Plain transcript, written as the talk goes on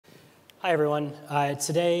Hi, everyone.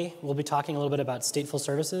 Today, we'll be talking a little bit about stateful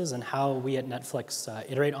services and how we at Netflix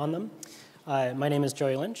iterate on them. My name is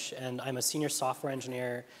Joey Lynch, and I'm a senior software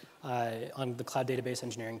engineer on the cloud database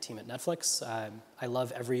engineering team at Netflix. I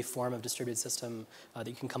love every form of distributed system that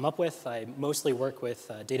you can come up with. I mostly work with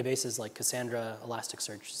databases like Cassandra,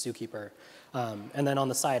 Elasticsearch, Zookeeper, and then on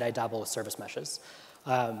the side, I dabble with service meshes.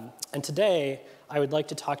 And today, I would like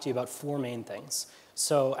to talk to you about four main things.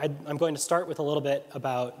 So I'm going to start with a little bit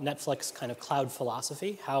about Netflix kind of cloud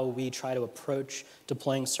philosophy, how we try to approach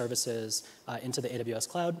deploying services into the AWS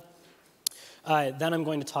cloud. Then I'm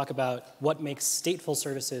going to talk about what makes stateful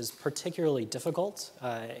services particularly difficult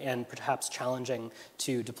and perhaps challenging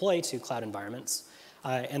to deploy to cloud environments.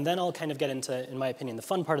 And then I'll kind of get into, in my opinion, the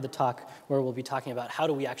fun part of the talk, where we'll be talking about how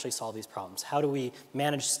do we actually solve these problems? How do we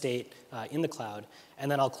manage state in the cloud? And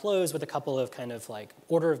then I'll close with a couple of kind of like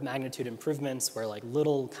order of magnitude improvements where like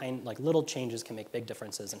little changes can make big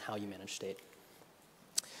differences in how you manage state.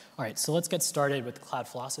 All right, so let's get started with the cloud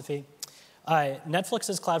philosophy.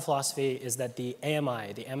 Netflix's cloud philosophy is that the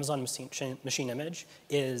AMI, the Amazon Machine Image,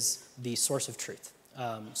 is the source of truth.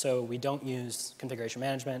 So we don't use configuration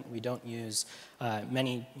management. We don't use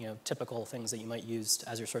many typical things that you might use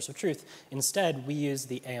as your source of truth. Instead, we use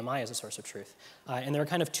the AMI as a source of truth. And there are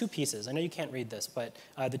kind of two pieces. I know you can't read this, but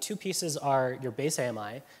the two pieces are your base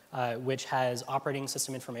AMI, which has operating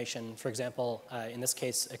system information. For example, in this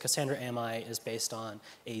case, a Cassandra AMI is based on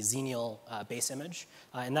a Xenial base image.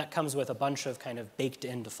 And that comes with a bunch of kind of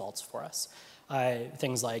baked-in defaults for us.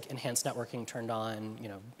 Things like enhanced networking turned on,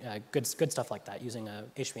 good stuff like that, using a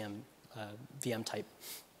HVM VM type.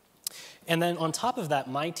 And then on top of that,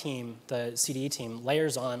 my team, the CDE team,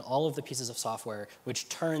 layers on all of the pieces of software which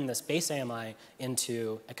turn this base AMI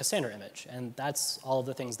into a Cassandra image. And that's all of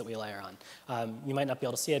the things that we layer on. You might not be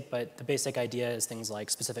able to see it, but the basic idea is things like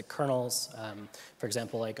specific kernels. For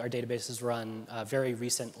example, like our databases run very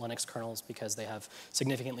recent Linux kernels because they have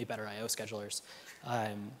significantly better I/O schedulers.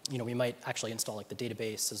 We might actually install like the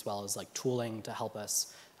database as well as like tooling to help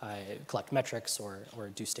us collect metrics or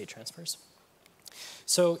do state transfers.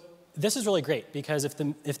 So this is really great because if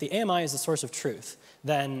the AMI is the source of truth,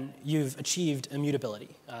 then you've achieved immutability.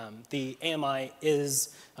 The AMI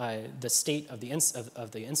is the state of the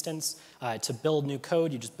instance. To build new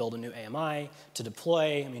code, you just build a new AMI. To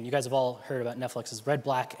deploy, I mean, you guys have all heard about Netflix's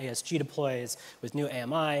red-black ASG deploys with new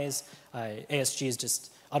AMIs. ASGs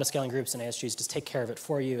just autoscaling groups and ASGs just take care of it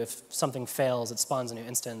for you. If something fails, it spawns a new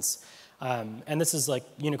instance. And this is like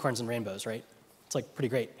unicorns and rainbows, right? It's like pretty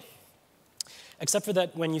great. Except for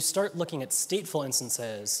that, when you start looking at stateful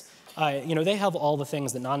instances, they have all the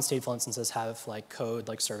things that non-stateful instances have, like code,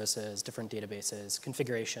 like services, different databases,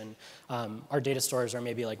 configuration. Our data stores are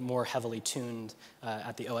maybe like more heavily tuned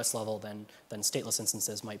at the OS level than stateless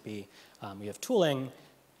instances might be. We have tooling,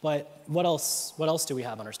 but what else do we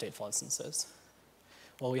have on our stateful instances?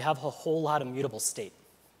 Well, we have a whole lot of mutable state.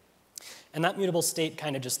 And that mutable state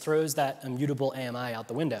kind of just throws that immutable AMI out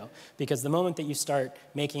the window, because the moment that you start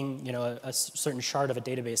making a certain shard of a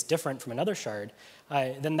database different from another shard,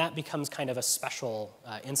 then that becomes kind of a special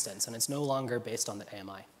instance, and it's no longer based on the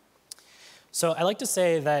AMI. So I like to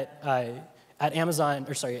say that at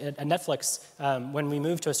Netflix, when we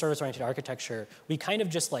moved to a service-oriented architecture, we kind of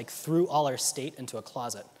just like threw all our state into a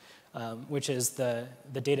closet, which is the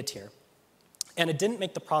data tier. And it didn't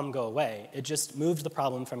make the problem go away. It just moved the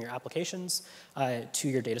problem from your applications to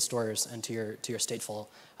your data stores and to your stateful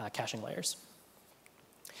caching layers.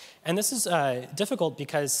 And this is difficult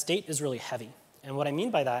because state is really heavy. And what I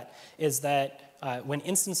mean by that is that when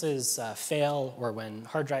instances fail or when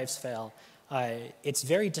hard drives fail, it's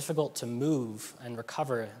very difficult to move and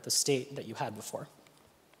recover the state that you had before.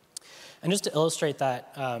 And just to illustrate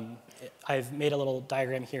that, I've made a little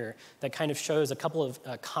diagram here that kind of shows a couple of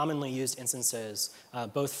commonly used instances,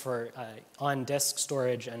 both for on-disk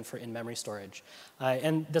storage and for in-memory storage.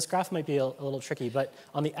 And this graph might be a little tricky, but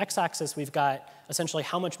on the x-axis, we've got essentially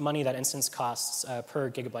how much money that instance costs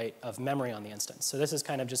per gigabyte of memory on the instance. So this is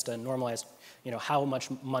kind of just a normalized, how much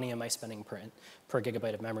money am I spending per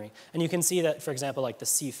gigabyte of memory. And you can see that, for example, like the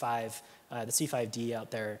C5D out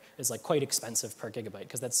there is like quite expensive per gigabyte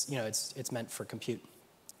because that's, it's meant for compute.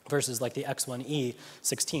 Versus like the X1E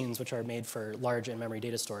 16s, which are made for large in-memory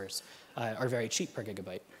data stores, are very cheap per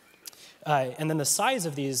gigabyte. And then the size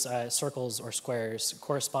of these circles or squares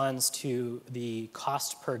corresponds to the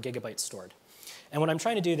cost per gigabyte stored. And what I'm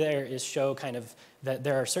trying to do there is show kind of that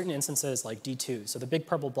there are certain instances like D2. So the big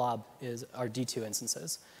purple blob are D2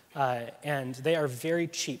 instances. And they are very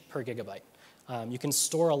cheap per gigabyte. You can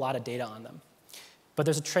store a lot of data on them. But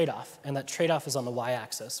there's a trade-off, and that trade-off is on the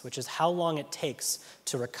y-axis, which is how long it takes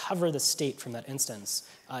to recover the state from that instance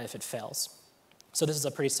if it fails. So this is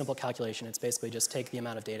a pretty simple calculation. It's basically just take the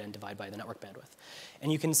amount of data and divide by the network bandwidth.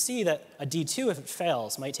 And you can see that a D2, if it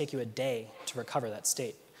fails, might take you a day to recover that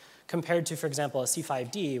state, compared to, for example, a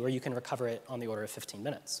C5D, where you can recover it on the order of 15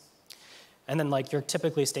 minutes. And then like your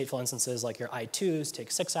typically stateful instances, like your I2s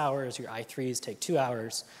take 6 hours, your I3s take 2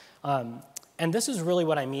 hours. And this is really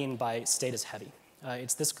what I mean by state is heavy.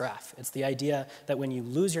 It's this graph. It's the idea that when you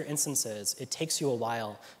lose your instances, it takes you a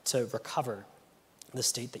while to recover the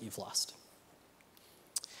state that you've lost.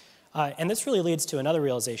 And this really leads to another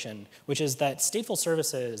realization, which is that stateful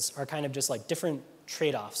services are kind of just like different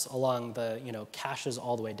trade-offs along the caches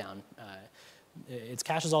all the way down. It's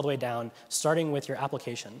caches all the way down, starting with your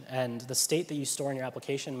application. And the state that you store in your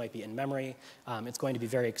application might be in memory. It's going to be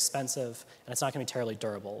very expensive, and it's not going to be terribly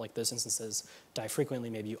durable. Like those instances die frequently.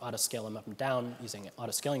 Maybe you auto-scale them up and down using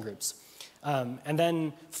auto-scaling groups. And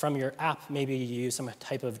then from your app, maybe you use some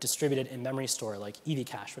type of distributed in-memory store like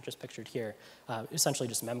EVCache, which is pictured here, essentially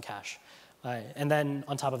just memcache. And then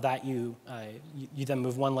on top of that, you then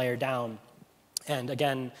move one layer down. And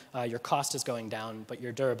again, your cost is going down, but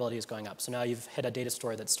your durability is going up. So now you've hit a data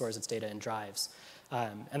store that stores its data in drives.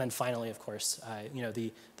 And then finally, of course,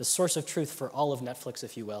 the source of truth for all of Netflix,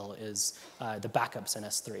 if you will, is the backups in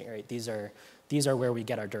S3. Right? These are where we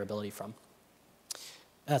get our durability from.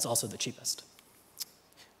 And that's also the cheapest.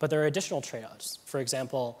 But there are additional trade-offs. For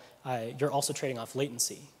example, you're also trading off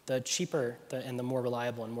latency. The cheaper and the more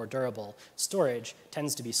reliable and more durable storage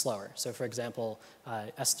tends to be slower. So for example,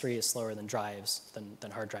 S3 is slower than drives,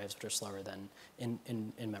 than hard drives, which are slower than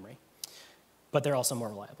in memory. But they're also more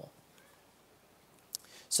reliable.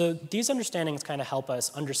 So these understandings kind of help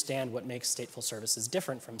us understand what makes stateful services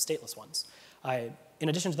different from stateless ones. In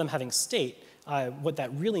addition to them having state, what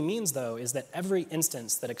that really means, though, is that every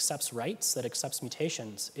instance that accepts writes, that accepts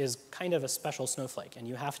mutations, is kind of a special snowflake, and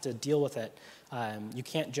you have to deal with it. You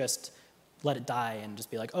can't just let it die and just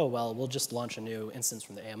be like, oh, well, we'll just launch a new instance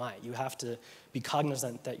from the AMI. You have to be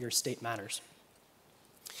cognizant that your state matters.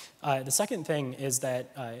 The second thing is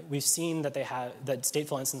that we've seen that that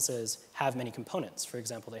stateful instances have many components. For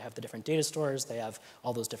example, they have the different data stores, they have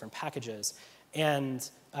all those different packages, and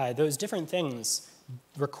those different things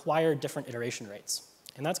require different iteration rates.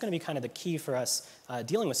 And that's going to be kind of the key for us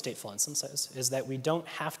dealing with stateful instances, is that we don't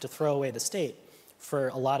have to throw away the state for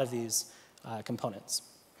a lot of these components.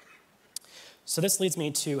 So this leads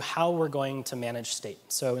me to how we're going to manage state.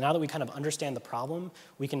 So now that we kind of understand the problem,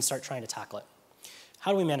 we can start trying to tackle it.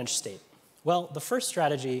 How do we manage state? Well, the first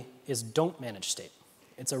strategy is don't manage state.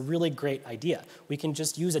 It's a really great idea. We can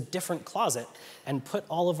just use a different closet and put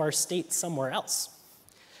all of our state somewhere else.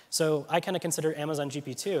 So I kind of consider Amazon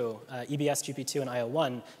GP2, EBS GP2 and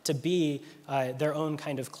IO1 to be their own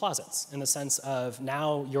kind of closets in the sense of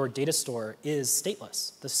now your data store is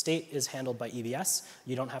stateless. The state is handled by EBS.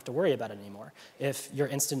 You don't have to worry about it anymore. If your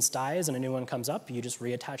instance dies and a new one comes up, you just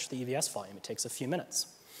reattach the EBS volume. It takes a few minutes.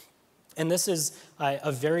 And this is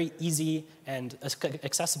a very easy and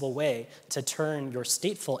accessible way to turn your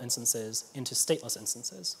stateful instances into stateless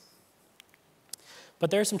instances.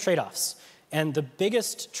 But there are some trade-offs. And the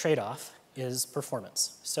biggest trade-off is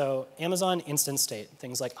performance. So Amazon Instant State,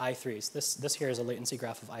 things like I3s. This here is a latency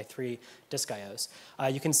graph of I3 disk IOs.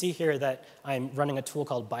 You can see here that I'm running a tool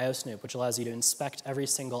called BioSnoop, which allows you to inspect every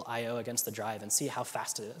single IO against the drive and see how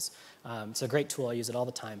fast it is. It's a great tool. I use it all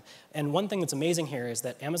the time. And one thing that's amazing here is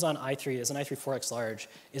that Amazon i3, as an i3 4x large,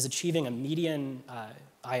 is achieving a median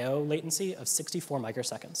IO latency of 64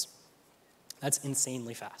 microseconds. That's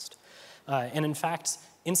insanely fast. And in fact,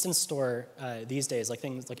 Instance Store these days, like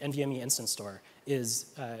things like NVMe Instance Store, is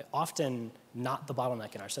often not the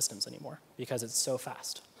bottleneck in our systems anymore because it's so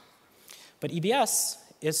fast. But EBS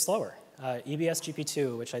is slower. EBS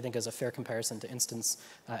GP2, which I think is a fair comparison to instance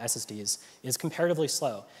SSDs, is comparatively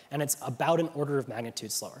slow. And it's about an order of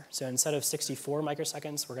magnitude slower. So instead of 64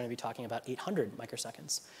 microseconds, we're going to be talking about 800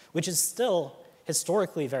 microseconds, which is still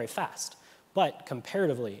historically very fast. But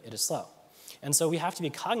comparatively, it is slow. And so we have to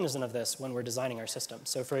be cognizant of this when we're designing our system.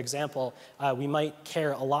 So for example, we might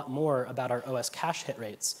care a lot more about our OS cache hit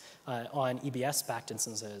rates on EBS-backed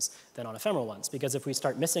instances than on ephemeral ones. Because if we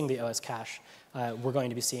start missing the OS cache, we're going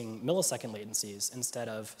to be seeing millisecond latencies instead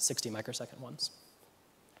of 60 microsecond ones.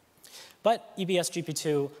 But EBS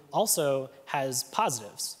GP2 also has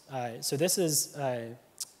positives. So this is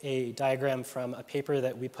a diagram from a paper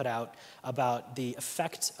that we put out about the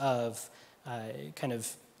effect of kind of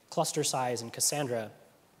cluster size in Cassandra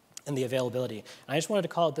and the availability. And I just wanted to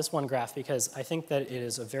call out this one graph because I think that it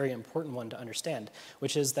is a very important one to understand,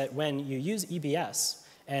 which is that when you use EBS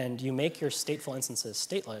and you make your stateful instances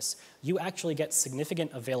stateless, you actually get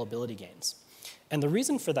significant availability gains. And the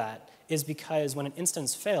reason for that is because when an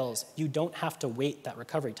instance fails, you don't have to wait that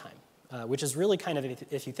recovery time, which is really kind of,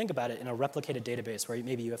 if you think about it, in a replicated database where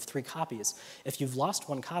maybe you have 3 copies, if you've lost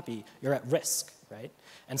 1 copy, you're at risk, right?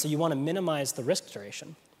 And so you want to minimize the risk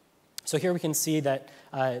duration. So here we can see that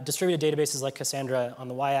distributed databases like Cassandra, on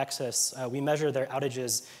the y-axis, we measure their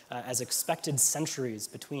outages as expected centuries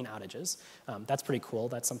between outages. That's pretty cool.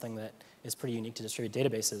 That's something that is pretty unique to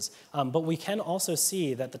distributed databases. But we can also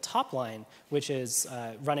see that the top line, which is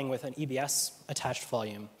running with an EBS attached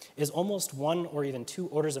volume, is almost 1 or even 2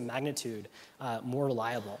 orders of magnitude more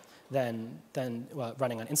reliable than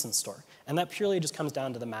running on Instance Store. And that purely just comes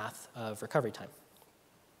down to the math of recovery time.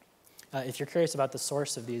 If you're curious about the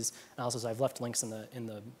source of these analyses, I've left links in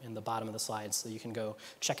the bottom of the slides, so you can go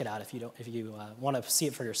check it out if you want to see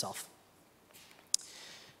it for yourself.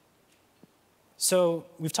 So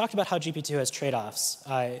we've talked about how GP2 has trade-offs.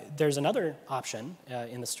 There's another option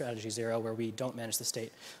in the strategy 0 where we don't manage the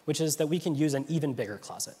state, which is that we can use an even bigger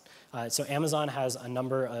closet. So Amazon has a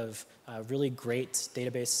number of really great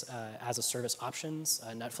database as a service options.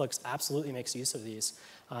 Netflix absolutely makes use of these.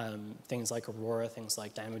 Things like Aurora, things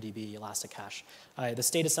like DynamoDB, Elasticache. The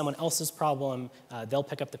state is someone else's problem. They'll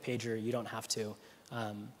pick up the pager. You don't have to.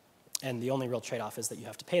 And the only real trade-off is that you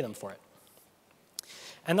have to pay them for it.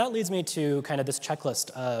 And that leads me to kind of this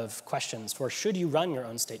checklist of questions for should you run your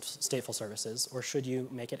own stateful services or should you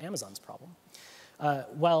make it Amazon's problem?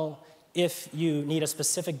 Well, if you need a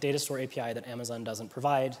specific data store API that Amazon doesn't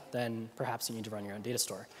provide, then perhaps you need to run your own data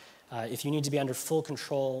store. If you need to be under full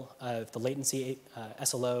control of the latency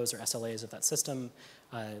SLOs or SLAs of that system,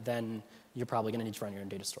 then you're probably going to need to run your own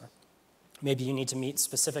data store. Maybe you need to meet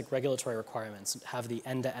specific regulatory requirements, have the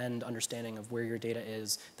end-to-end understanding of where your data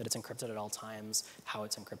is, that it's encrypted at all times, how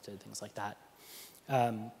it's encrypted, things like that.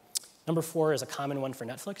 Number 4 is a common one for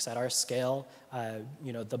Netflix. At our scale,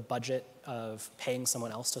 the budget of paying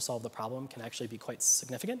someone else to solve the problem can actually be quite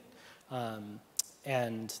significant.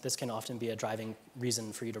 And this can often be a driving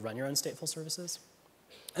reason for you to run your own stateful services.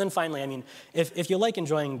 And then finally, I mean, if you like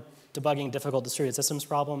enjoying debugging difficult distributed systems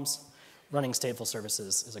problems, running stateful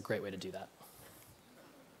services is a great way to do that.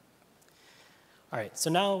 All right, so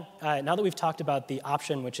now that we've talked about the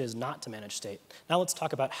option, which is not to manage state, now let's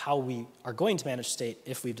talk about how we are going to manage state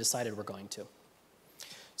if we've decided we're going to.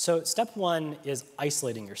 So step 1 is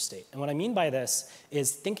isolating your state. And what I mean by this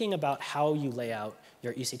is thinking about how you lay out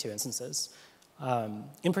your EC2 instances.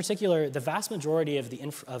 In particular, the vast majority of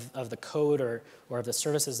the code or of the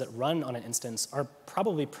services that run on an instance are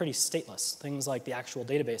probably pretty stateless. Things like the actual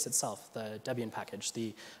database itself, the Debian package,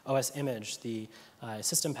 the OS image, the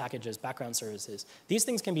system packages, background services. These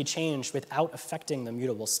things can be changed without affecting the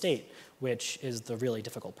mutable state, which is the really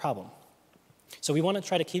difficult problem. So we want to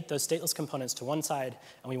try to keep those stateless components to one side,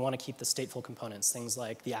 and we want to keep the stateful components, things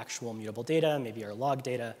like the actual mutable data, maybe our log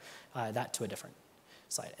data, that to a different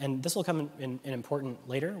side. And this will come in important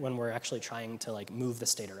later when we're actually trying to move the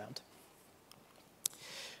state around.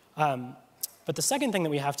 But the second thing that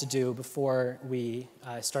we have to do before we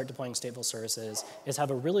start deploying stateful services is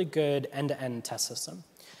have a really good end-to-end test system.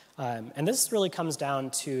 And this really comes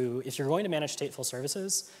down to, if you're going to manage stateful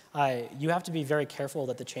services, you have to be very careful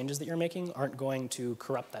that the changes that you're making aren't going to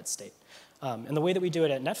corrupt that state. And the way that we do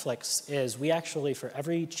it at Netflix is we actually, for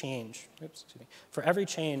every change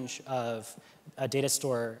of a data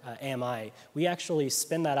store AMI, we actually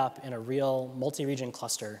spin that up in a real multi-region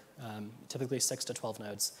cluster, typically 6 to 12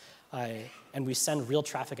 nodes. And we send real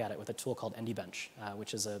traffic at it with a tool called NDBench,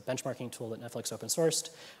 which is a benchmarking tool that Netflix open sourced.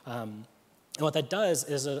 And what that does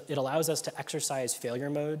is it allows us to exercise failure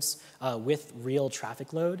modes with real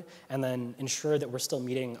traffic load and then ensure that we're still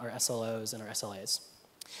meeting our SLOs and our SLAs.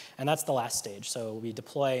 And that's the last stage. So we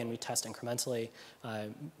deploy and we test incrementally,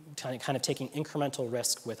 kind of taking incremental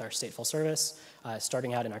risk with our stateful service,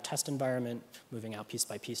 starting out in our test environment, moving out piece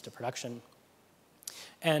by piece to production.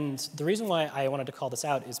 And the reason why I wanted to call this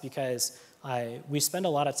out is because we spend a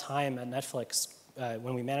lot of time at Netflix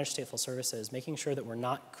when we manage stateful services, making sure that we're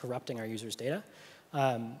not corrupting our users' data.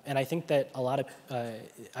 And I think that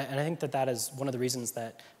that is one of the reasons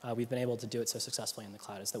that we've been able to do it so successfully in the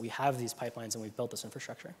cloud, is that we have these pipelines and we've built this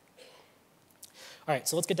infrastructure. All right,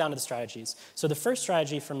 so let's get down to the strategies. So the first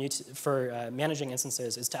strategy for managing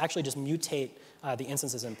instances is to actually just mutate the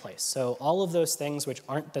instances in place. So all of those things which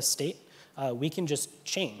aren't the state, we can just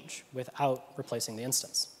change without replacing the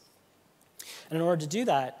instance. And in order to do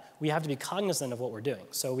that, we have to be cognizant of what we're doing.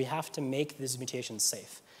 So we have to make these mutations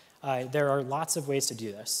safe. There are lots of ways to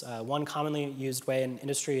do this. One commonly used way in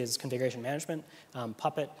industry is configuration management.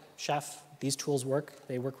 Puppet, Chef, these tools work.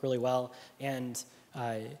 They work really well. And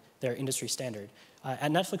they're industry standard.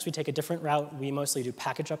 At Netflix, we take a different route. We mostly do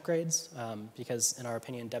package upgrades because, in our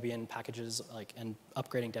opinion, Debian packages and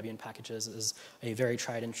upgrading Debian packages is a very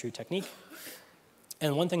tried and true technique.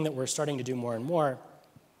 And one thing that we're starting to do more and more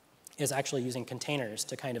is actually using containers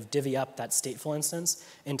to kind of divvy up that stateful instance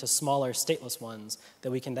into smaller stateless ones that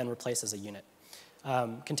we can then replace as a unit.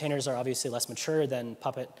 Containers are obviously less mature than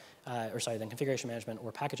than configuration management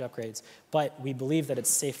or package upgrades, but we believe that it's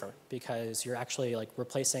safer because you're actually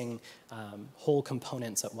replacing whole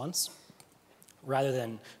components at once rather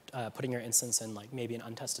than putting your instance in maybe an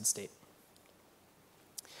untested state.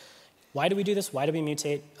 Why do we do this? Why do we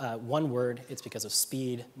mutate? One word, it's because of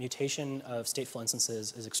speed. Mutation of stateful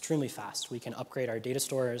instances is extremely fast. We can upgrade our data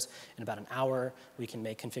stores in about an hour. We can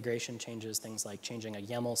make configuration changes, things like changing a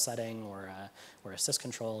YAML setting or a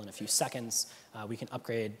syscontrol in a few seconds. We can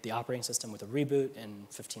upgrade the operating system with a reboot in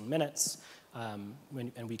 15 minutes.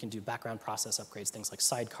 And we can do background process upgrades, things like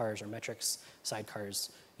sidecars or metrics sidecars,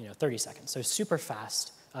 30 seconds. So super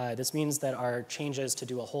fast. This means that our changes to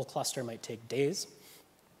do a whole cluster might take days.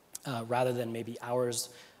 Rather than maybe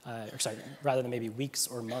rather than maybe weeks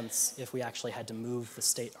or months if we actually had to move the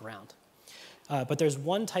state around. But there's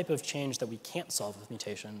one type of change that we can't solve with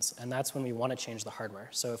mutations, and that's when we want to change the hardware.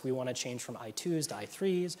 So if we want to change from I2s to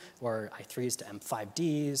I3s, or I3s to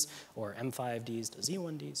M5Ds, or M5Ds to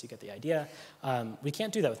Z1Ds, you get the idea. We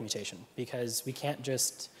can't do that with mutation because we can't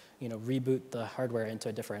just reboot the hardware into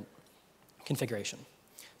a different configuration.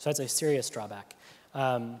 So that's a serious drawback.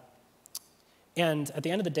 And at the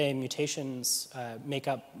end of the day, mutations make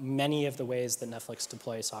up many of the ways that Netflix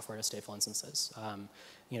deploys software to stateful instances.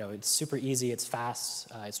 It's super easy, it's fast,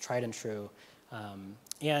 it's tried and true.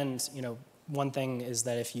 And one thing is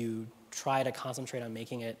that if you try to concentrate on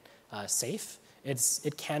making it safe,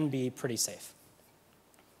 it can be pretty safe.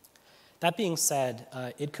 That being said,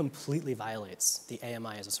 it completely violates the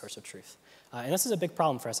AMI as a source of truth. And this is a big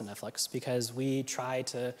problem for us at Netflix because we try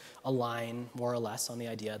to align more or less on the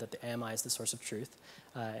idea that the AMI is the source of truth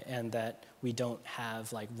and that we don't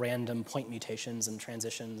have random point mutations and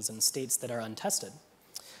transitions and states that are untested.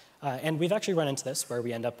 And we've actually run into this where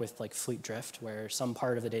we end up with fleet drift, where some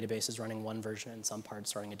part of the database is running one version and some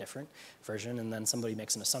part's running a different version, and then somebody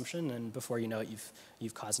makes an assumption, and before you know it,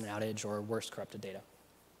 you've caused an outage or worse, corrupted data.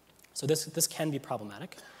 So this can be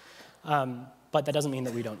problematic, but that doesn't mean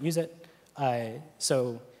that we don't use it. Now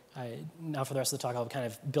for the rest of the talk, I'll be kind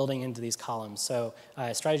of building into these columns. So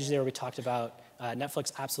strategy zero we talked about.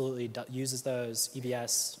 Netflix absolutely uses those,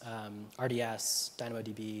 EBS, RDS,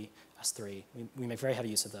 DynamoDB, S3. We make very heavy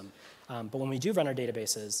use of them. But when we do run our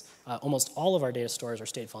databases, almost all of our data stores are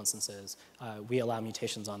stateful instances. We allow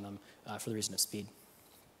mutations on them for the reason of speed.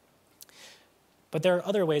 But there are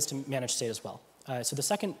other ways to manage state as well. So the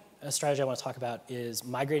second strategy I want to talk about is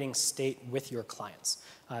migrating state with your clients.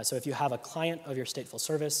 So if you have a client of your stateful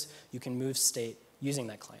service, you can move state using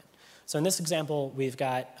that client. So in this example, we've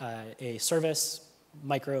got a service,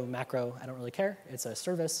 micro, macro, I don't really care. It's a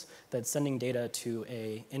service that's sending data to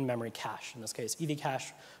a in-memory cache, in this case EV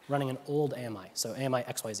cache, running an old AMI, so AMI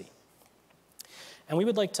XYZ. And we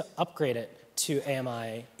would like to upgrade it to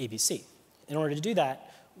AMI ABC. In order to do that,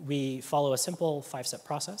 we follow a simple 5-step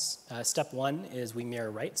process. Step one is we mirror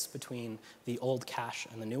writes between the old cache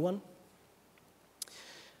and the new one.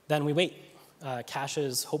 Then we wait.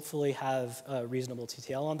 Caches hopefully have a reasonable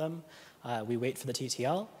TTL on them. We wait for the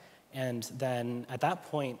TTL. And then at that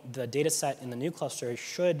point, the data set in the new cluster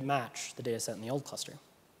should match the data set in the old cluster.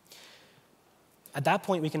 At that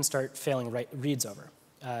point, we can start failing reads over.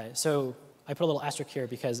 So I put a little asterisk here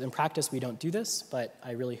because in practice, we don't do this, but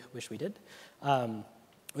I really wish we did.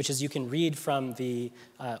 Which is you can read from the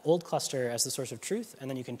old cluster as the source of truth, and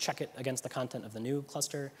then you can check it against the content of the new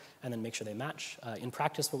cluster, and then make sure they match. In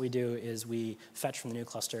practice, what we do is we fetch from the new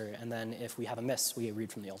cluster, and then if we have a miss, we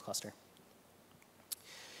read from the old cluster.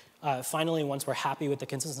 Finally, once we're happy with the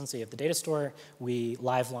consistency of the data store, we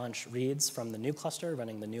live launch reads from the new cluster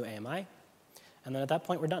running the new AMI, and then at that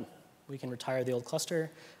point, we're done. We can retire the old cluster.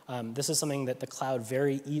 This is something that the cloud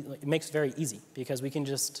makes very easy, because we can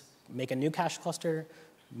just make a new cache cluster,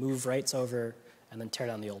 move writes over, and then tear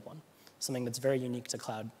down the old one. Something that's very unique to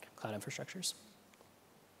cloud infrastructures.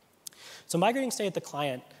 So migrating state at the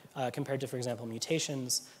client, compared to, for example,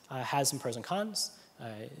 mutations, has some pros and cons.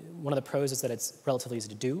 One of the pros is that it's relatively easy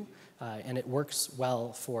to do, and it works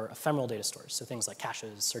well for ephemeral data stores, so things like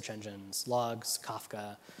caches, search engines, logs,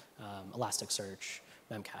 Kafka, Elasticsearch,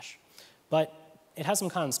 Memcache. But it has some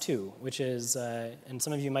cons too, which is, and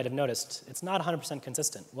some of you might have noticed, it's not 100%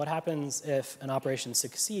 consistent. What happens if an operation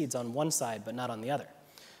succeeds on one side but not on the other?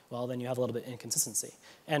 well, then you have a little bit of inconsistency.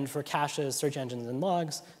 And for caches, search engines, and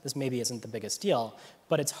logs, this maybe isn't the biggest deal,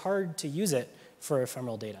 but it's hard to use it for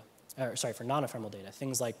ephemeral data, or sorry, for non-ephemeral data,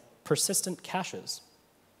 things like persistent caches,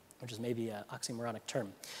 which is maybe an oxymoronic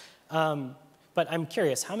term. But I'm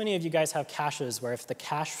curious, how many of you guys have caches where if the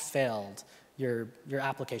cache failed, your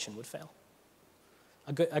application would fail?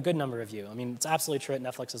 A good number of you. I mean, it's absolutely true at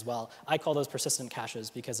Netflix as well. I call those persistent caches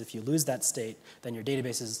because if you lose that state, then your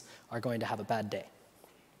databases are going to have a bad day.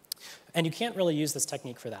 And you can't really use this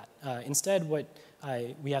technique for that. Instead, what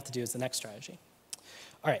we have to do is the next strategy.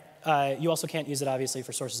 All right, you also can't use it, obviously,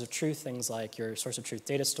 for sources of truth, things like your source of truth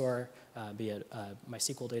data store, be it a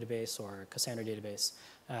MySQL database or Cassandra database.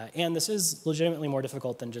 And this is legitimately more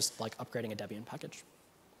difficult than just like upgrading a Debian package.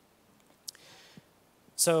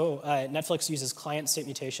 So Netflix uses client state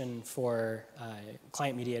mutation for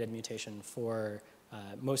client-mediated mutation for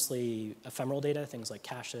mostly ephemeral data, things like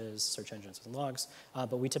caches, search engines, and logs.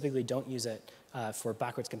 But we typically don't use it for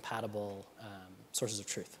backwards compatible sources of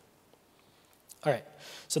truth. All right,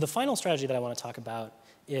 so the final strategy that I want to talk about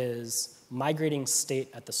is migrating state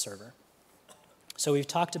at the server. So we've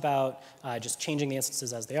talked about just changing the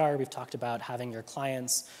instances as they are. We've talked about having your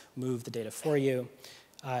clients move the data for you.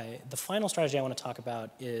 The final strategy I want to talk about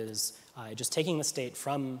is just taking the state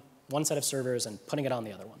from one set of servers and putting it on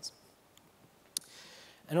the other ones.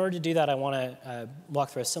 In order to do that, I want to walk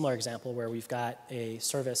through a similar example where we've got a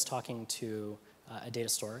service talking to a data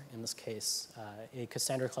store, in this case, a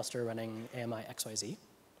Cassandra cluster running AMI XYZ.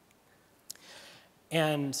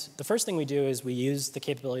 And the first thing we do is we use the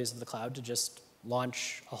capabilities of the cloud to just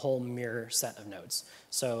launch a whole mirror set of nodes.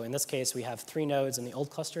 So in this case, we have 3 nodes in the old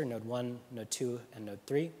cluster, node 1, node 2, and node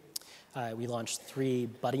 3. We launched 3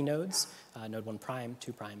 buddy nodes, node 1 prime,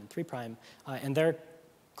 2 prime, and 3 prime, and they're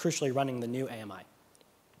crucially running the new AMI.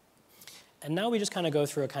 And now we just kind of go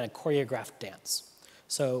through a kind of choreographed dance.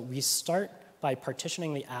 So we start by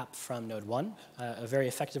partitioning the app from node 1. A very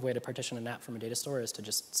effective way to partition an app from a data store is to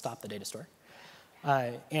just stop the data store.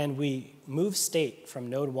 And we move state from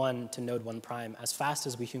node 1 to node 1 prime as fast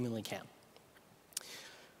as we humanly can.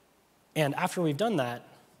 And after we've done that,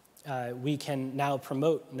 we can now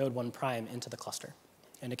promote node 1 prime into the cluster.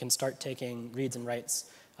 And it can start taking reads and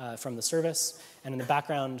writes from the service. And in the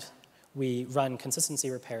background, we run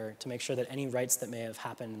consistency repair to make sure that any writes that may have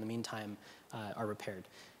happened in the meantime are repaired.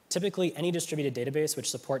 Typically, any distributed database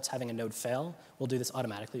which supports having a node fail will do this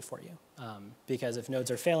automatically for you. Because if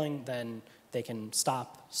nodes are failing, then they can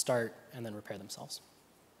stop, start, and then repair themselves.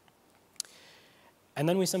 And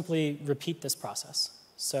then we simply repeat this process.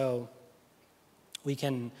 So we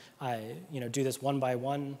can do this one by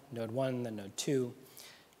one, node 1, then node 2.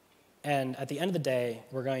 And at the end of the day,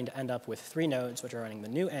 we're going to end up with 3 nodes which are running the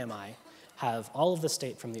new AMI, have all of the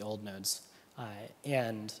state from the old nodes,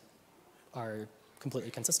 and are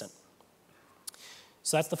completely consistent.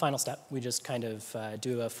 So that's the final step. We just kind of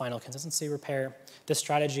do a final consistency repair. This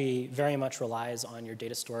strategy very much relies on your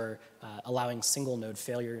data store allowing single node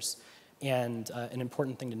failures. And an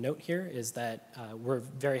important thing to note here is that we're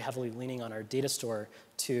very heavily leaning on our data store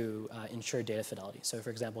to ensure data fidelity. So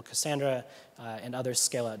for example, Cassandra and other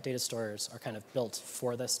scale-out data stores are kind of built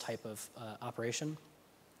for this type of operation.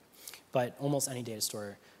 But almost any data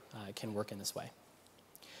store can work in this way.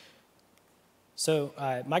 So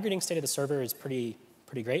migrating state of the server is pretty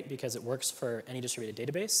great because it works for any distributed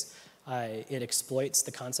database. It exploits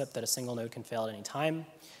the concept that a single node can fail at any time.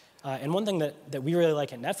 And one thing that we really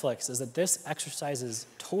like at Netflix is that this exercises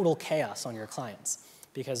total chaos on your clients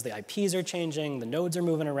because the IPs are changing, the nodes are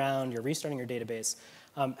moving around, you're restarting your database.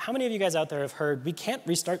 How many of you guys out there have heard, we can't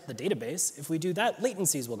restart the database? If we do that,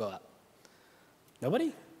 latencies will go up.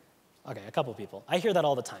 Nobody? Okay, a couple people. I hear that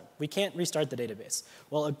all the time. We can't restart the database.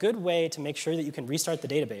 Well, a good way to make sure that you can restart the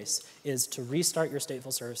database is to restart your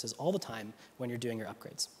stateful services all the time when you're doing your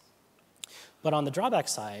upgrades. But on the drawback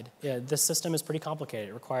side, this system is pretty complicated.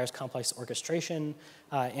 It requires complex orchestration.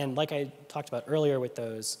 And like I talked about earlier with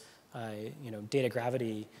those data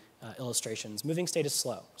gravity illustrations, moving state is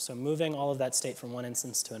slow. So moving all of that state from one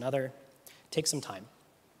instance to another takes some time.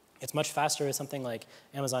 It's much faster with something like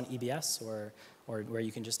Amazon EBS or where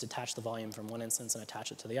you can just detach the volume from one instance and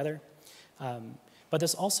attach it to the other. But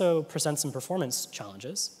this also presents some performance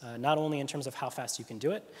challenges, not only in terms of how fast you can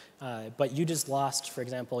do it, but you just lost, for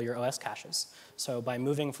example, your OS caches. So by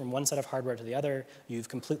moving from one set of hardware to the other, you've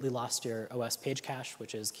completely lost your OS page cache,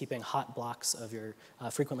 which is keeping hot blocks of your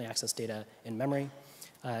frequently accessed data in memory.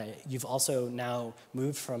 You've also now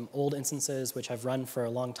moved from old instances which have run for a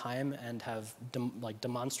long time and have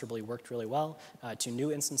demonstrably worked really well to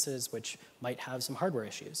new instances which might have some hardware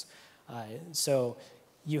issues. So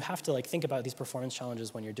you have to think about these performance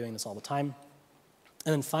challenges when you're doing this all the time.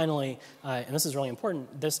 And then finally, and this is really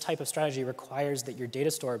important, this type of strategy requires that your data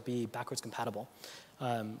store be backwards compatible,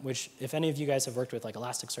 which if any of you guys have worked with like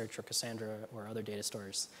Elasticsearch or Cassandra or other data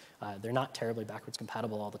stores, they're not terribly backwards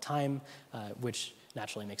compatible all the time, which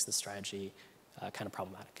naturally makes this strategy kind of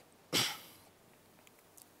problematic.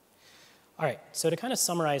 All right, so to kind of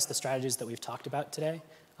summarize the strategies that we've talked about today,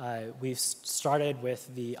 we've started with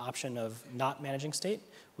the option of not managing state.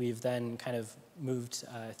 We've then kind of moved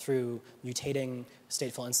through mutating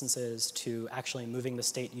stateful instances to actually moving the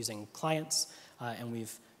state using clients, and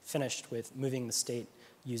we've finished with moving the state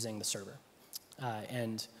using the server.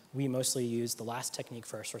 And we mostly use the last technique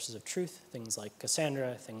for our sources of truth, things like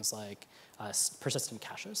Cassandra, things like persistent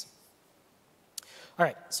caches. All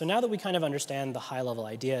right, so now that we kind of understand the high-level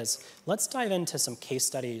ideas, let's dive into some case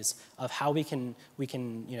studies of how we can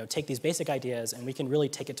take these basic ideas and we can really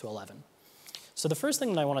take it to 11. So the first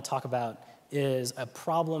thing that I want to talk about is a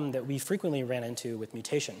problem that we frequently ran into with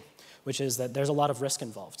mutation, which is that there's a lot of risk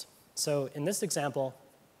involved. So in this example,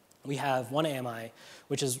 we have one AMI,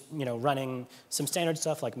 which is running some standard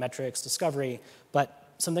stuff like metrics, discovery, but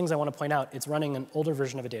some things I want to point out, it's running an older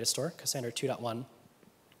version of a data store, Cassandra 2.1.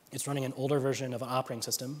 It's running an older version of an operating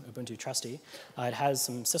system, Ubuntu Trusty. It has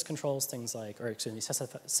some syscontrols, things like, or excuse me,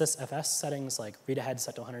 sysfs settings like read ahead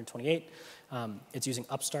set to 128. It's using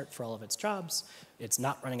Upstart for all of its jobs. It's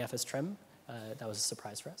not running fstrim. That was a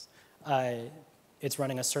surprise for us. It's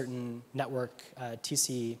running a certain network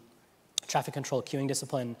TC traffic control queuing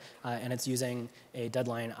discipline, and it's using a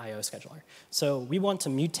deadline IO scheduler. So we want to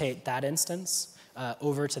mutate that instance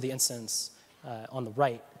over to the instance on the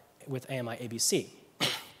right with AMI ABC.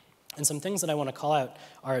 And some things that I want to call out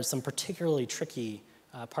are some particularly tricky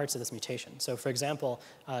parts of this mutation. So for example,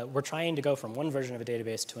 we're trying to go from one version of a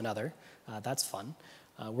database to another. That's fun.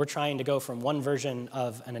 We're trying to go from one version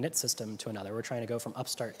of an init system to another. We're trying to go from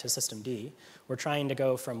Upstart to systemd. We're trying to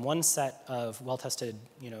go from one set of well-tested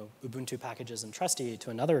Ubuntu packages in Trusty to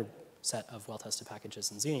another set of well-tested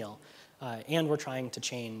packages in Xenial. And we're trying to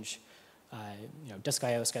change disk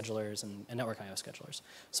I/O schedulers and network I/O schedulers.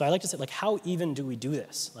 So I like to say, how even do we do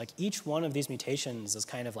this? Each one of these mutations is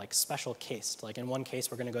kind of special cased. In one case,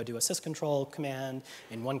 we're going to go do a syscontrol command.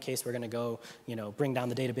 In one case, we're going to go, bring down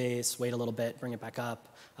the database, wait a little bit, bring it back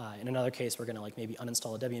up. In another case, we're going to maybe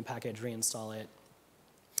uninstall a Debian package, reinstall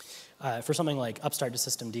it. For something like Upstart to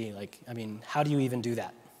systemd, I mean, how do you even do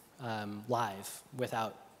that live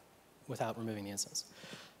without removing the instance?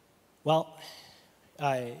 Well,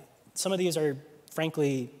 some of these are,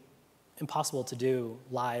 frankly, impossible to do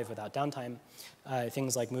live without downtime.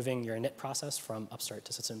 Things like moving your init process from Upstart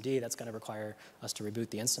to systemd, that's going to require us to reboot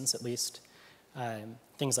the instance at least.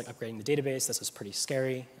 Things like upgrading the database, this is pretty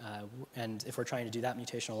scary. And if we're trying to do that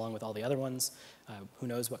mutation along with all the other ones, who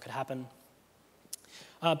knows what could happen.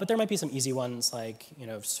 But there might be some easy ones like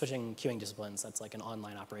switching queuing disciplines. That's like an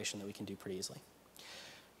online operation that we can do pretty easily.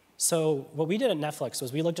 So what we did at Netflix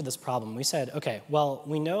was we looked at this problem. We said, OK, well,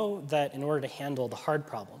 we know that in order to handle the hard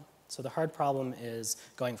problem, so the hard problem is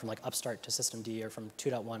going from Upstart to systemd or from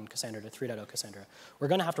 2.1 Cassandra to 3.0 Cassandra, we're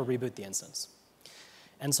going to have to reboot the instance.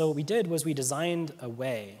 And so what we did was we designed a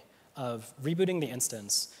way of rebooting the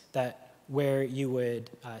instance where you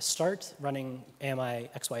would start running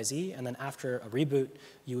AMI XYZ, and then after a reboot,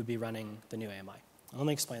 you would be running the new AMI. Let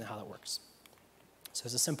me explain how that works. So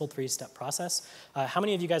it's a simple 3-step process. How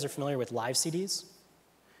many of you guys are familiar with live CDs?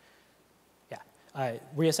 Yeah.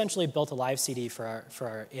 We essentially built a live CD for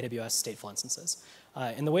our AWS stateful instances.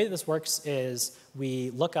 And the way that this works is we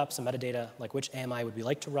look up some metadata, like which AMI would we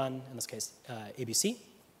like to run, in this case, ABC.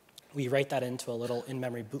 We write that into a little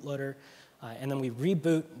in-memory bootloader. And then we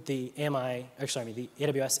reboot the the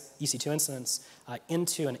AWS EC2 instance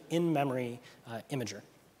into an in-memory imager,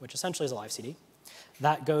 which essentially is a live CD.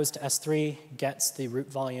 That goes to S3, gets the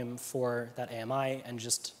root volume for that AMI, and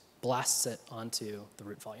just blasts it onto the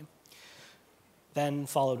root volume. Then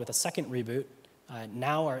followed with a second reboot.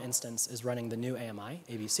 Now our instance is running the new AMI,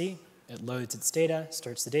 ABC. It loads its data,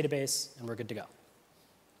 starts the database, and we're good to go.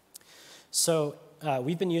 So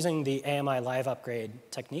we've been using the AMI live upgrade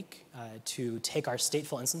technique to take our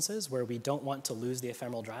stateful instances where we don't want to lose the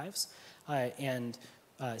ephemeral drives and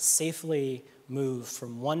safely move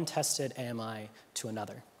from one tested AMI to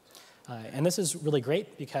another. And this is really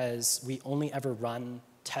great because we only ever run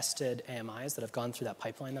tested AMIs that have gone through that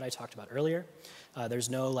pipeline that I talked about earlier. There's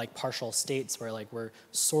no partial states where we're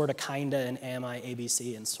sort of kinda in AMI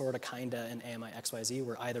ABC and sort of kinda in AMI XYZ.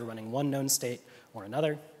 We're either running one known state or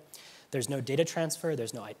another. There's no data transfer,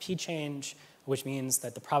 there's no IP change, which means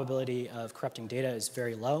that the probability of corrupting data is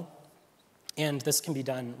very low. And this can be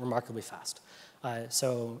done remarkably fast.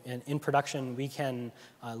 So in production, we can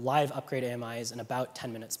live upgrade AMIs in about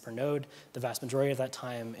 10 minutes per node. The vast majority of that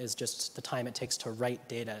time is just the time it takes to write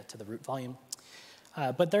data to the root volume.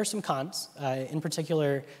 But there are some cons. In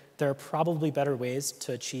particular, there are probably better ways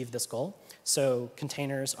to achieve this goal. So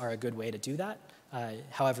containers are a good way to do that.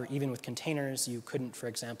 However, even with containers, you couldn't, for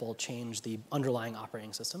example, change the underlying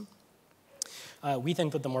operating system. We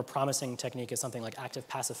think that the more promising technique is something like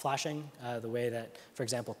active-passive flashing, the way that, for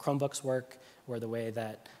example, Chromebooks work, or the way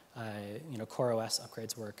that CoreOS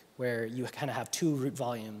upgrades work, where you kind of have two root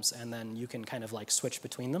volumes, and then you can kind of like switch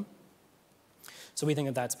between them. So we think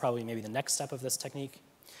that that's probably maybe the next step of this technique.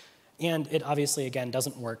 And it obviously, again,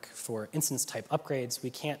 doesn't work for instance-type upgrades. We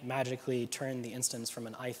can't magically turn the instance from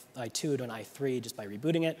an i2 to an i3 just by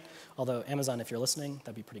rebooting it, although Amazon, if you're listening,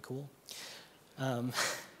 that'd be pretty cool.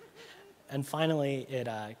 And finally, it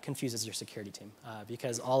confuses your security team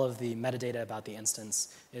because all of the metadata about the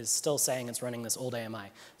instance is still saying it's running this old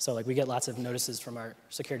AMI. So like we get lots of notices from our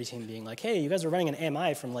security team being like, hey, you guys are running an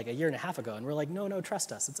AMI from like a year and a half ago. And we're like, no,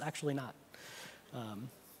 trust us. It's actually not.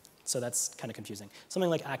 So that's kind of confusing. Something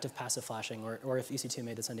like active-passive flashing, or if EC2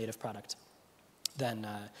 made this a native product, then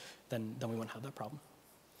we wouldn't have that problem.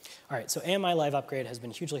 All right, so AMI Live Upgrade has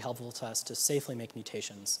been hugely helpful to us to safely make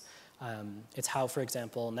mutations. It's how, for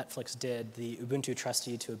example, Netflix did the Ubuntu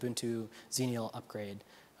Trusty to Ubuntu Xenial upgrade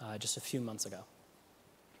just a few months ago.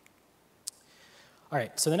 All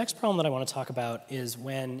right, so the next problem that I want to talk about is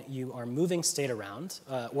when you are moving state around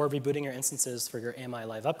or rebooting your instances for your AMI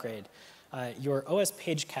Live Upgrade, your OS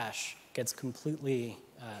page cache gets completely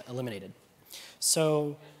eliminated.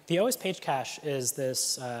 So the OS page cache is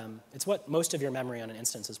this, it's what most of your memory on an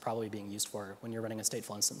instance is probably being used for when you're running a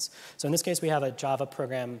stateful instance. So in this case, we have a Java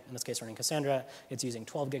program, in this case running Cassandra. It's using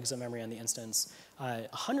 12 gigs of memory on the instance.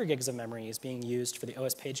 100 gigs of memory is being used for the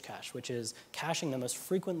OS page cache, which is caching the most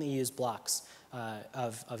frequently used blocks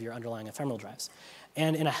of your underlying ephemeral drives.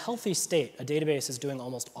 And in a healthy state, a database is doing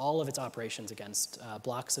almost all of its operations against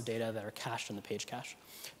blocks of data that are cached in the page cache.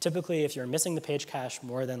 Typically, if you're missing the page cache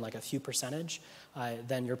more than like a few percentage,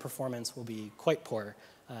 then your performance will be quite poor,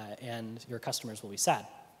 and your customers will be sad.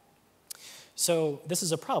 So this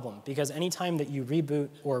is a problem, because anytime that you reboot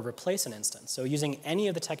or replace an instance, so using any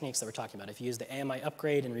of the techniques that we're talking about, if you use the AMI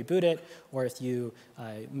upgrade and reboot it, or if you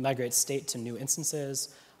migrate state to new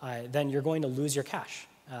instances, then you're going to lose your cache.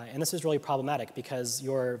 And this is really problematic because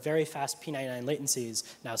your very fast P99 latencies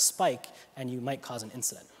now spike, and you might cause an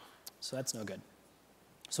incident. So that's no good.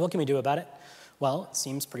 So what can we do about it? Well, it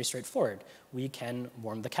seems pretty straightforward. We can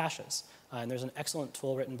warm the caches. And there's an excellent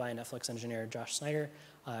tool written by a Netflix engineer, Josh Snyder,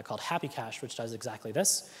 called Happy Cache, which does exactly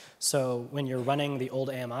this. So when you're running the old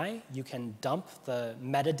AMI, you can dump the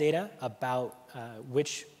metadata about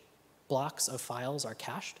which blocks of files are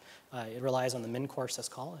cached. It relies on the min-core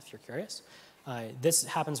syscall, if you're curious. This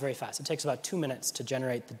happens very fast. It takes about 2 minutes to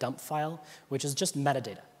generate the dump file, which is just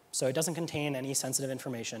metadata. So it doesn't contain any sensitive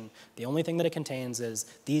information. The only thing that it contains is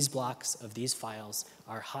these blocks of these files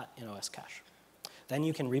are hot in OS cache. Then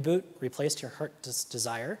you can reboot, replace to your heart's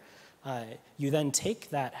desire. You then take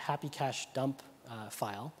that Happy Cache dump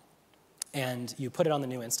file, and you put it on the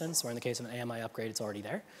new instance, or in the case of an AMI upgrade, it's already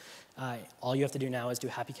there. All you have to do now is do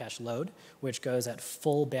Happy Cache load, which goes at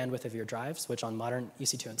full bandwidth of your drives, which on modern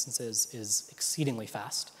EC2 instances is exceedingly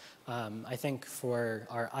fast. I think for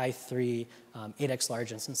our i3 8x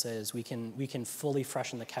large instances, we can fully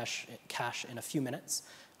freshen the cache in a few minutes,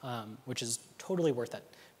 which is totally worth it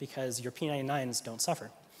because your P99s don't suffer.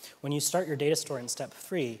 When you start your data store in step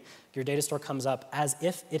 3, your data store comes up as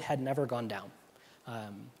if it had never gone down.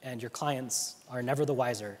 And your clients are never the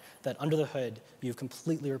wiser that under the hood, you've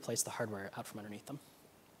completely replaced the hardware out from underneath them.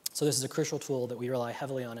 So this is a crucial tool that we rely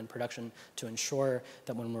heavily on in production to ensure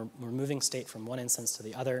that when we're moving state from one instance to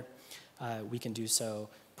the other, we can do so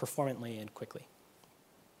performantly and quickly.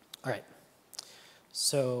 All right,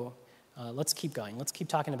 so let's keep going. Let's keep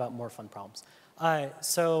talking about more fun problems.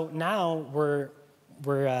 So now we're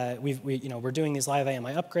doing these live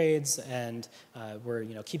AMI upgrades, and we're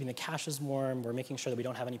keeping the caches warm. We're making sure that we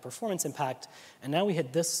don't have any performance impact. And now we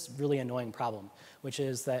hit this really annoying problem, which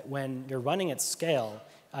is that when you're running at scale,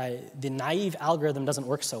 the naive algorithm doesn't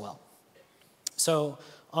work so well. So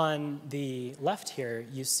on the left here,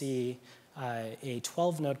 you see a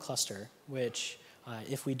 12-node cluster, which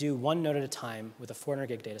if we do one node at a time with a 400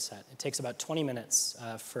 gig data set, it takes about 20 minutes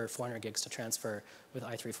for 400 gigs to transfer with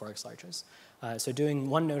i3 4x larges. So doing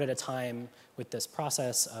one node at a time with this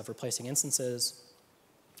process of replacing instances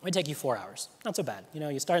would take you 4 hours. Not so bad.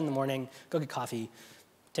 You start in the morning, go get coffee,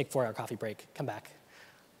 take a 4-hour coffee break, come back,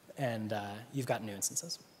 and you've got new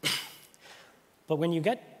instances. But when you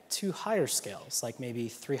get to higher scales, like maybe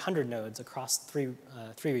 300 nodes across three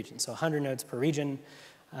regions, so 100 nodes per region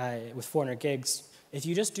with 400 gigs. If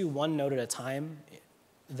you just do one node at a time,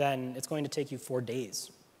 then it's going to take you 4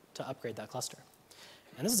 days to upgrade that cluster.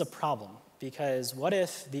 And this is a problem, because what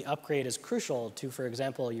if the upgrade is crucial to, for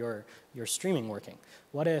example, your streaming working?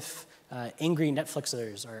 What if angry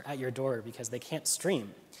Netflixers are at your door because they can't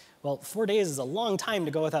stream? Well, 4 days is a long time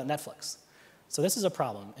to go without Netflix. So this is a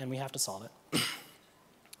problem, and we have to solve it.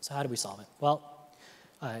 So how do we solve it? Well,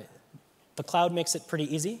 the cloud makes it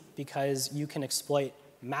pretty easy because you can exploit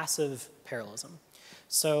massive parallelism.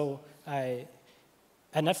 So at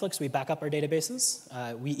Netflix, we back up our databases.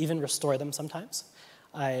 We even restore them sometimes.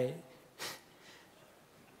 And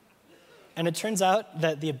it turns out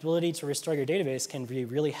that the ability to restore your database can be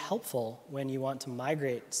really helpful when you want to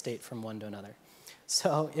migrate state from one to another.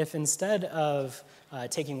 So if instead of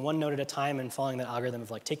taking one node at a time and following that algorithm of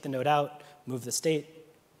like take the node out, move the state,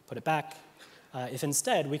 put it back, if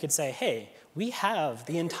instead we could say, hey, we have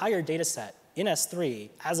the entire data set in S3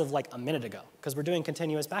 as of like a minute ago, because we're doing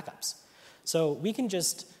continuous backups. So we can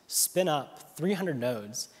just spin up 300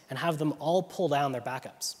 nodes and have them all pull down their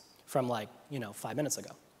backups from like 5 minutes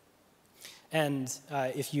ago. And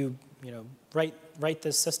if you write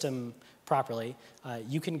this system properly,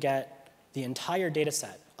 you can get the entire data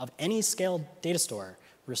set of any scaled data store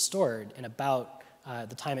restored in about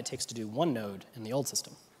the time it takes to do one node in the old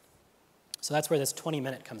system. So that's where this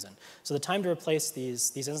 20-minute comes in. So the time to replace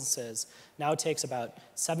these instances now takes about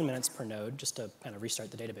 7 minutes per node just to kind of restart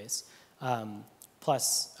the database,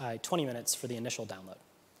 plus 20 minutes for the initial download.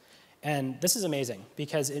 And this is amazing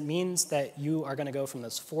because it means that you are going to go from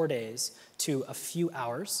those 4 days to a few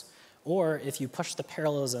hours, or if you push the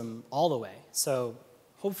parallelism all the way. So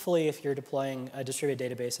hopefully if you're deploying a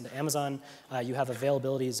distributed database into Amazon, you have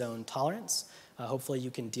availability zone tolerance. Hopefully you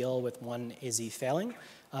can deal with one AZ failing.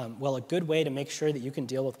 Well, a good way to make sure that you can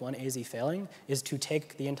deal with one AZ failing is to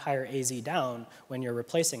take the entire AZ down when you're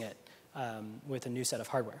replacing it with a new set of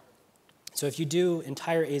hardware. So if you do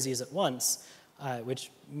entire AZs at once, which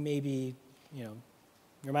maybe,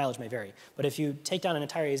 your mileage may vary. But if you take down an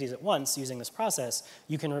entire AZs at once using this process,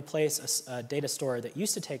 you can replace a data store that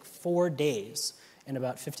used to take 4 days in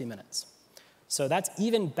about 50 minutes. So that's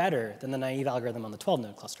even better than the naive algorithm on the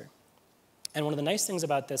 12-node cluster. And one of the nice things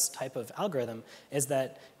about this type of algorithm is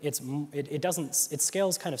that it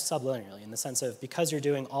scales kind of sublinearly in the sense of because you're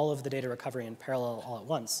doing all of the data recovery in parallel all at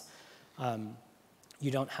once,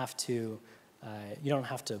 you don't have to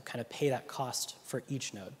kind of pay that cost for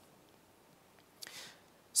each node.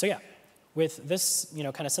 So yeah, with this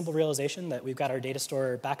kind of simple realization that we've got our data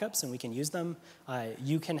store backups and we can use them,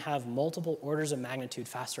 you can have multiple orders of magnitude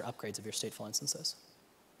faster upgrades of your stateful instances.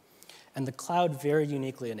 And the cloud very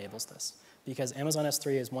uniquely enables this because Amazon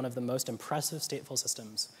S3 is one of the most impressive stateful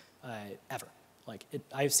systems ever.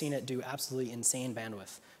 I've seen it do absolutely insane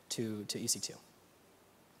bandwidth to EC2.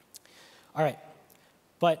 All right.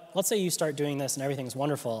 But let's say you start doing this and everything's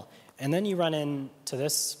wonderful, and then you run into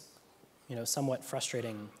this somewhat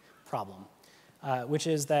frustrating problem, which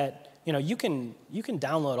is that you can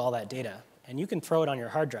download all that data and you can throw it on your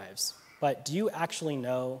hard drives, but do you actually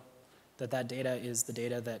know that that data is the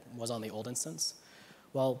data that was on the old instance?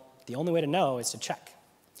 Well, the only way to know is to check.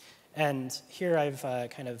 And here I've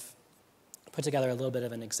kind of put together a little bit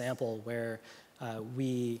of an example where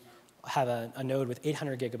we have a node with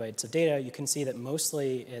 800 gigabytes of data. You can see that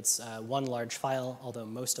mostly it's one large file, although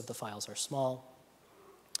most of the files are small.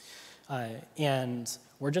 And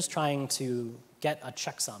we're just trying to get a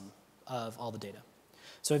checksum of all the data.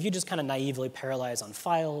 So if you just kind of naively parallelize on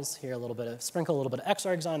files, here sprinkle a little bit of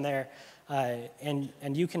xargs on there,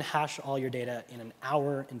 and you can hash all your data in 1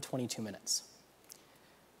 hour and 22 minutes.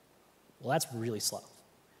 Well, that's really slow,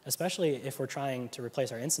 especially if we're trying to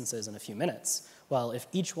replace our instances in a few minutes. Well, if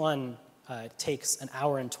each one takes 1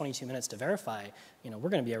 hour and 22 minutes to verify, we're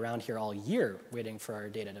going to be around here all year waiting for our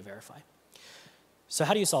data to verify. So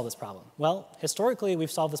how do you solve this problem? Well, historically,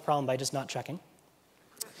 we've solved this problem by just not checking.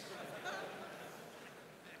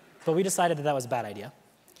 But we decided that that was a bad idea.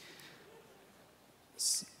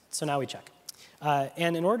 So now we check.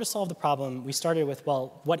 And in order to solve the problem, we started with,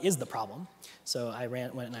 well, what is the problem? So I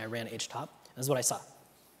went and I ran htop. This is what I saw.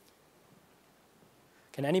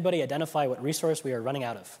 Can anybody identify what resource we are running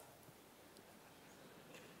out of?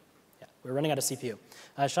 Yeah, we're running out of CPU.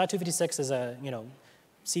 SHA-256 is a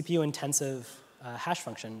CPU-intensive hash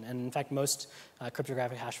function, and in fact, most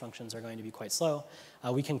cryptographic hash functions are going to be quite slow.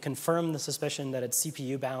 We can confirm the suspicion that it's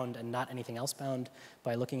CPU-bound and not anything else bound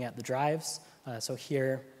by looking at the drives. So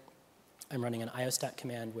here, I'm running an iostat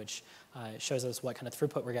command, which shows us what kind of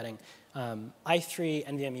throughput we're getting. i3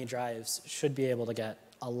 NVMe drives should be able to get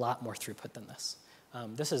a lot more throughput than this.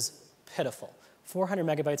 This is pitiful. 400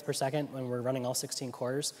 megabytes per second when we're running all 16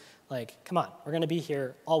 cores. Like, come on, we're going to be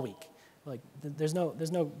here all week. Like, this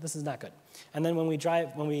is not good. And then when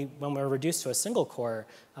we're reduced to a single core,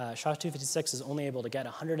 SHA-256 is only able to get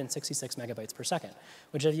 166 megabytes per second,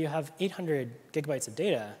 which if you have 800 gigabytes of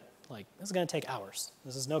data, like, this is going to take hours.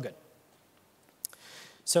 This is no good.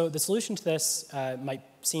 So the solution to this might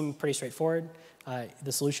seem pretty straightforward.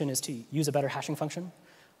 The solution is to use a better hashing function.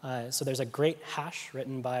 So there's a great hash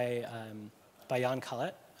written by Jan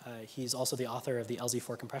Kallet. He's also the author of the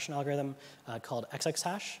LZ4 compression algorithm called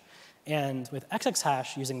XXHash. And with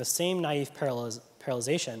XXHash, using the same naive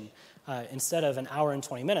parallelization, instead of an hour and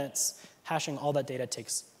 20 minutes, hashing all that data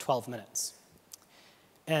takes 12 minutes.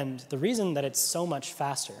 And the reason that it's so much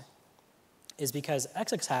faster is because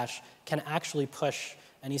XXHash can actually push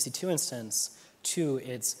an EC2 instance to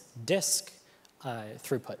its disk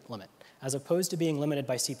throughput limit. As opposed to being limited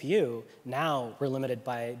by CPU, now we're limited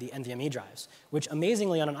by the NVMe drives, which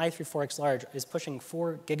amazingly on an i3-4X large is pushing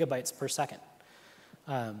 4 gigabytes per second.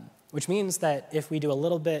 Which means that if we do a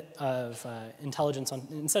little bit of intelligence on,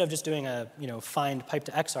 instead of just doing a find pipe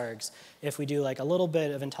to xargs, if we do like a little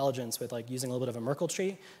bit of intelligence with like using a little bit of a Merkle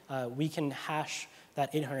tree, we can hash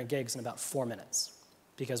that 800 gigs in about 4 minutes,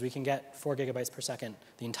 because we can get 4 gigabytes per second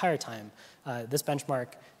the entire time. This benchmark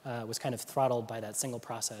was kind of throttled by that single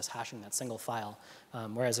process, hashing that single file.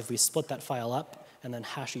 Whereas if we split that file up and then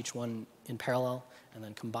hash each one in parallel and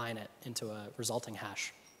then combine it into a resulting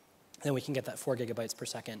hash, then we can get that 4 gigabytes per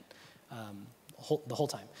second the whole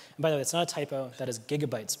time. And by the way, it's not a typo. That is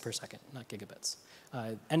gigabytes per second, not gigabits.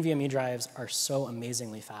 NVMe drives are so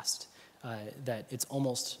amazingly fast that it's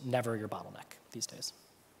almost never your bottleneck these days.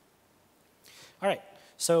 All right,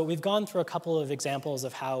 so we've gone through a couple of examples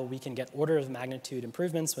of how we can get order of magnitude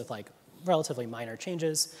improvements with like relatively minor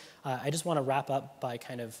changes. I just want to wrap up by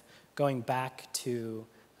kind of going back to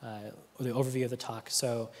the overview of the talk.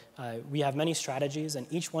 So we have many strategies, and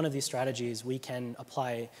each one of these strategies we can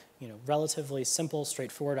apply relatively simple,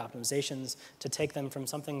 straightforward optimizations to take them from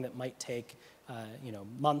something that might take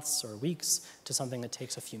months or weeks to something that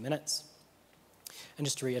takes a few minutes. And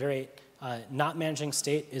just to reiterate, not managing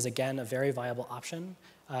state is, again, a very viable option.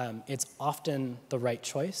 It's often the right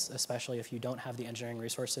choice, especially if you don't have the engineering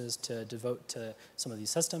resources to devote to some of these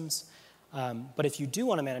systems. But if you do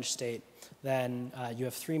want to manage state, then you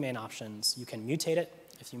have 3 main options. You can mutate it.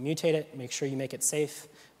 If you mutate it, make sure you make it safe.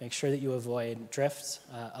 Make sure that you avoid drift.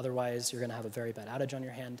 Otherwise, you're going to have a very bad outage on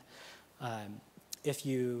your hand. If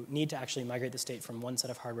you need to actually migrate the state from one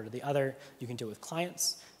set of hardware to the other, you can do it with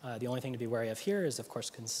clients. The only thing to be wary of here is, of course,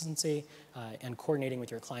 consistency. And coordinating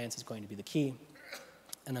with your clients is going to be the key.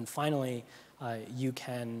 And then finally, you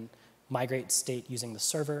can migrate state using the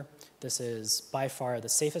server. This is by far the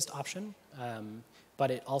safest option,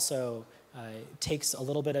 but it also takes a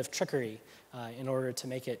little bit of trickery in order to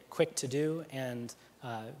make it quick to do and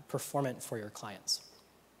performant for your clients.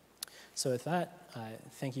 So with that,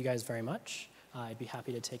 thank you guys very much. I'd be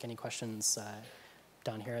happy to take any questions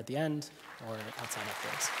down here at the end or outside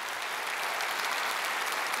afterwards.